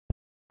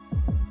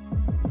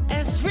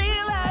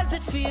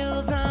it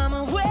feels, I'm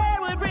aware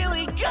what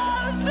really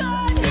goes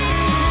on.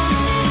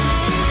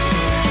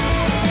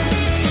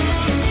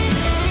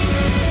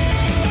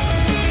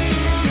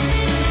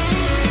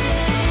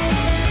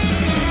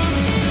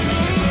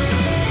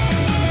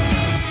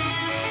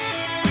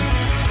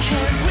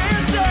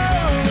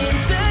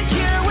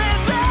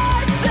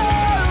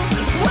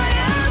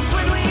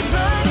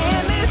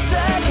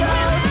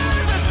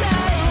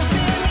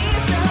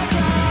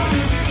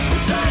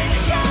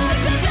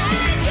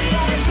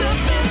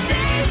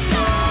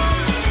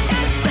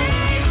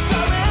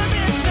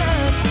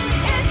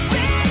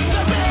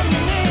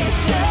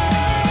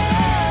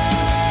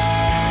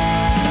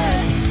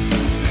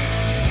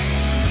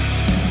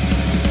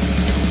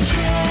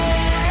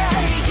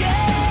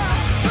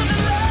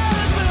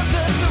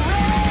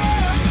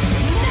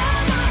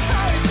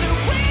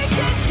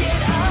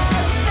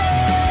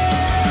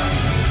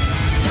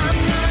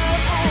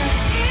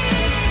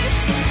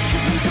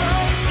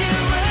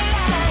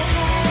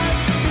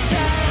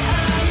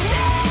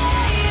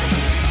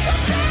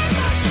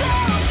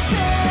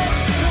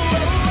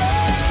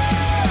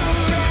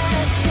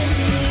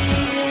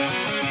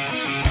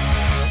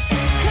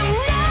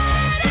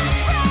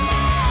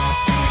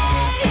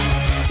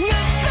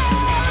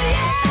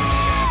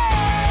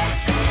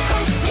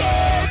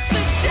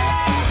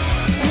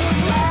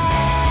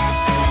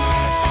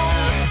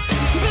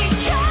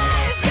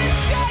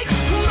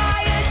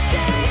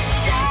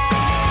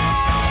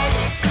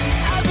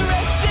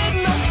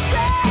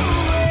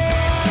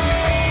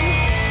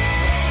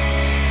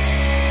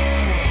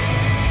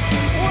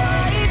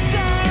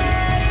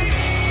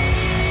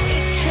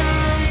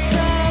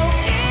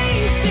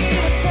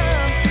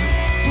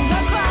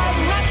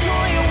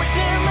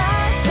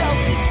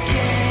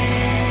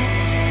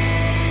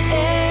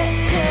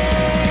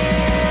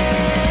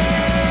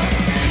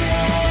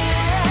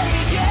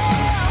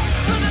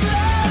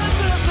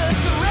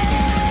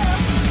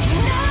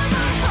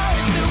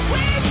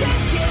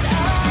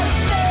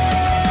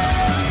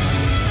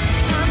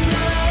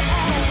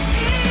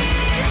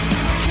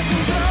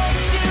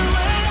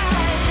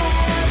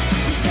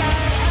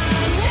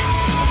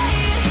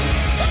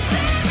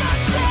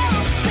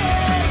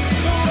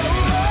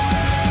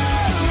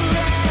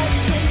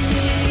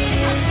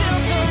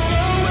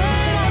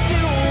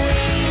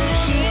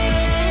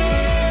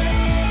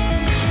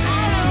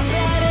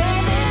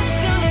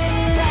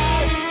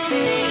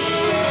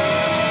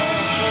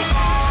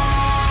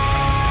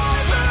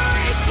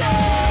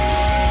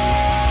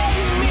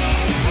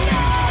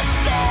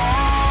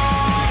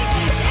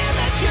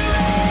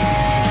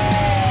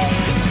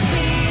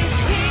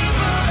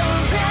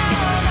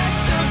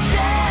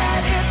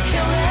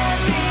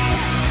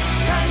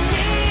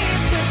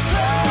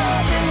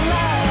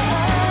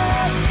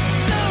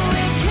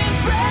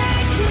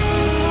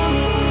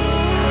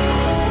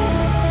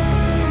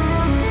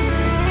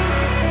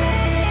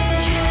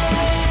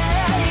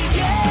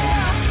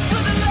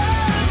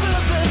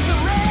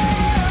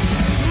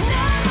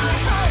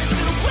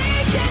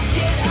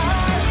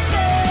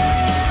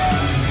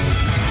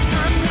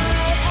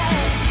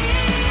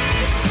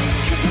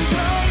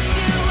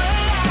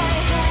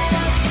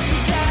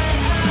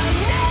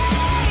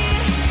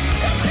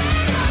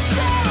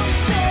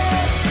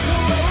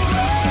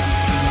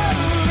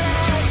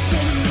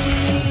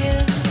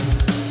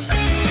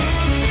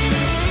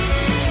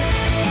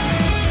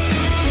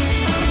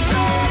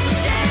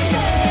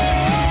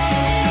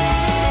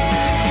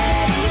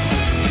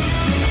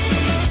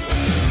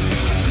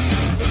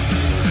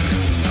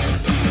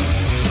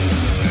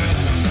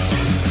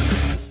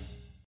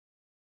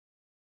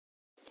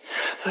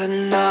 The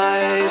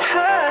night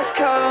has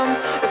come,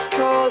 it's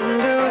cold and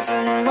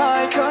losing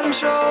my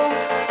control.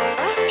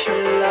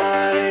 Your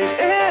light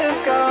is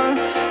gone,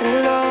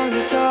 and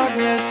lonely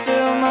darkness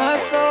fill my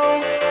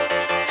soul.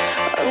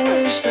 I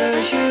wish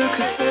that you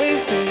could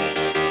save me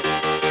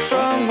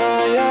from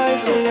my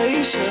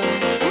isolation.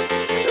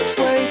 It's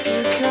way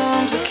too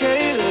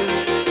complicated.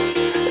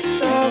 Let's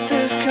stop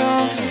this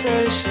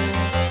conversation.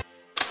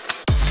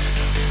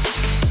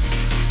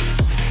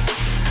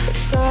 Let's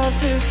stop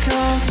this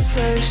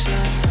conversation.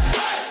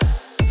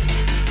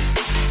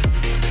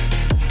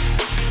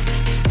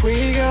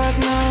 We got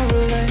no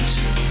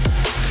relation.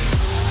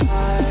 I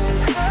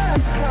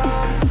have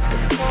come,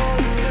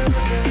 it's